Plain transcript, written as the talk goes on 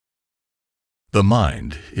The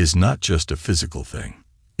mind is not just a physical thing.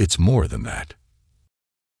 It's more than that.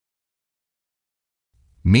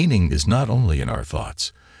 Meaning is not only in our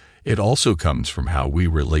thoughts, it also comes from how we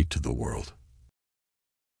relate to the world.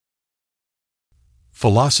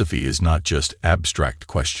 Philosophy is not just abstract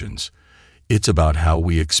questions. It's about how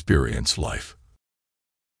we experience life.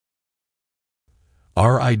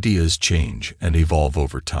 Our ideas change and evolve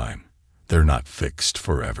over time. They're not fixed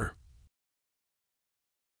forever.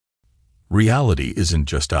 Reality isn't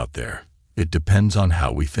just out there. It depends on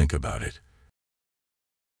how we think about it.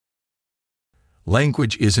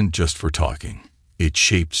 Language isn't just for talking. It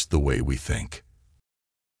shapes the way we think.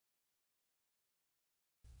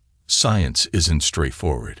 Science isn't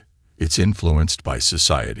straightforward. It's influenced by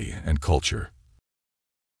society and culture.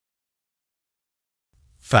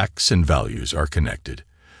 Facts and values are connected.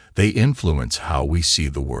 They influence how we see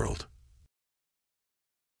the world.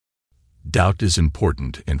 Doubt is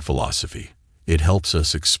important in philosophy. It helps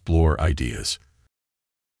us explore ideas.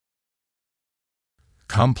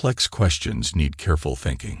 Complex questions need careful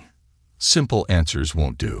thinking. Simple answers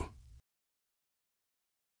won't do.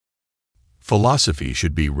 Philosophy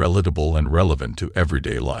should be relatable and relevant to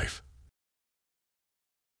everyday life.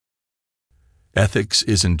 Ethics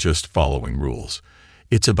isn't just following rules.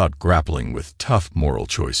 It's about grappling with tough moral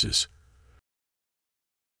choices.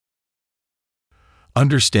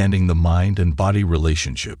 Understanding the mind and body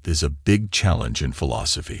relationship is a big challenge in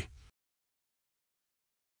philosophy.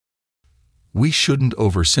 We shouldn't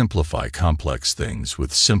oversimplify complex things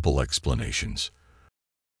with simple explanations.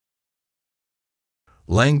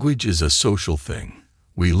 Language is a social thing.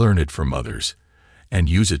 We learn it from others and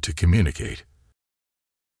use it to communicate.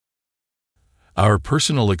 Our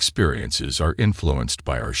personal experiences are influenced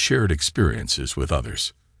by our shared experiences with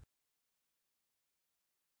others.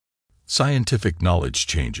 Scientific knowledge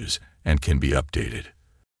changes and can be updated.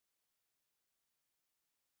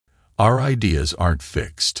 Our ideas aren't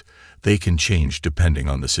fixed. They can change depending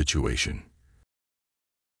on the situation.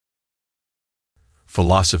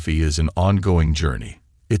 Philosophy is an ongoing journey.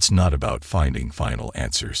 It's not about finding final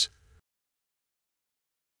answers.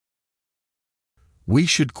 We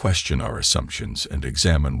should question our assumptions and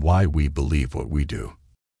examine why we believe what we do.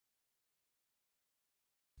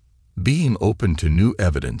 Being open to new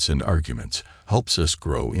evidence and arguments helps us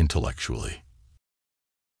grow intellectually.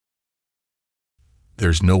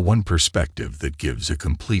 There's no one perspective that gives a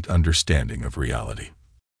complete understanding of reality.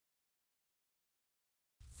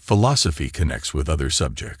 Philosophy connects with other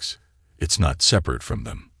subjects. It's not separate from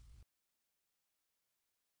them.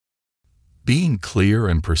 Being clear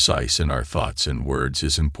and precise in our thoughts and words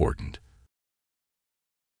is important.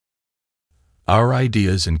 Our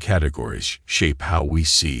ideas and categories shape how we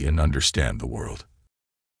see and understand the world.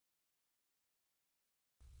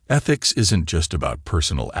 Ethics isn't just about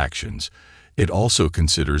personal actions. It also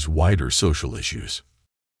considers wider social issues.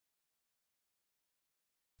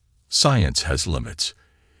 Science has limits.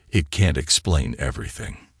 It can't explain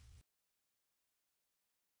everything.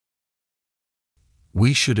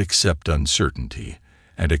 We should accept uncertainty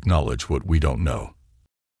and acknowledge what we don't know.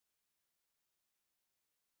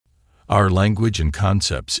 Our language and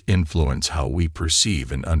concepts influence how we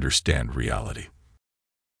perceive and understand reality.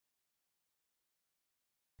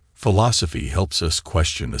 Philosophy helps us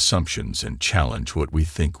question assumptions and challenge what we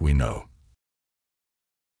think we know.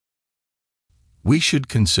 We should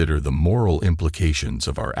consider the moral implications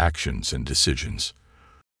of our actions and decisions.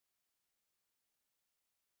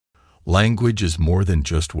 Language is more than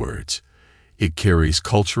just words. It carries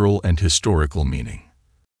cultural and historical meaning.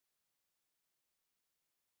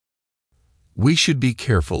 We should be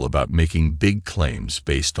careful about making big claims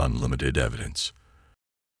based on limited evidence.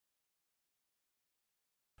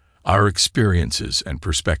 Our experiences and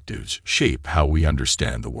perspectives shape how we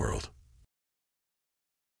understand the world.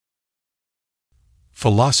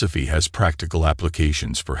 Philosophy has practical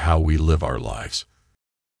applications for how we live our lives.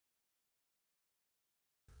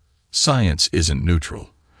 Science isn't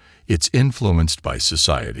neutral. It's influenced by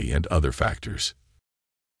society and other factors.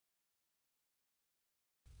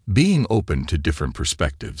 Being open to different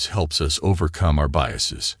perspectives helps us overcome our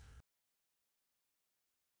biases.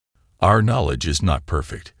 Our knowledge is not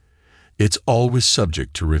perfect. It's always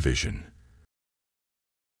subject to revision.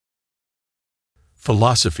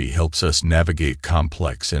 Philosophy helps us navigate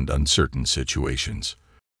complex and uncertain situations.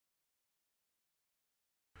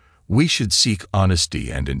 We should seek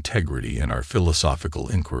honesty and integrity in our philosophical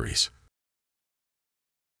inquiries.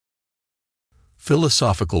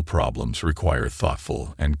 Philosophical problems require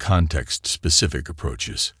thoughtful and context-specific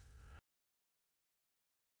approaches.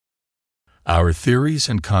 Our theories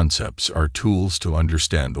and concepts are tools to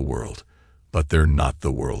understand the world, but they're not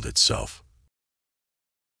the world itself.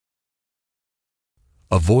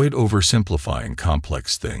 Avoid oversimplifying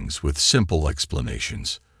complex things with simple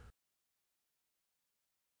explanations.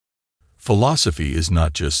 Philosophy is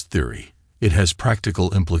not just theory, it has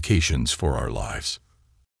practical implications for our lives.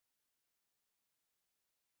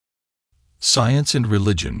 Science and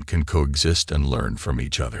religion can coexist and learn from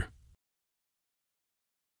each other.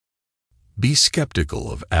 Be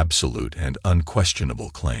skeptical of absolute and unquestionable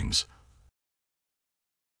claims.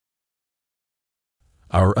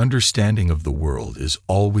 Our understanding of the world is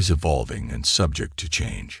always evolving and subject to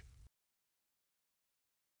change.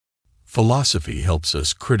 Philosophy helps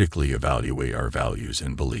us critically evaluate our values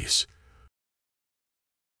and beliefs.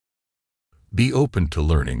 Be open to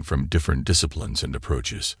learning from different disciplines and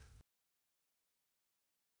approaches.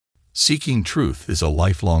 Seeking truth is a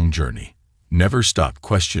lifelong journey. Never stop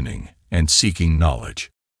questioning and seeking knowledge.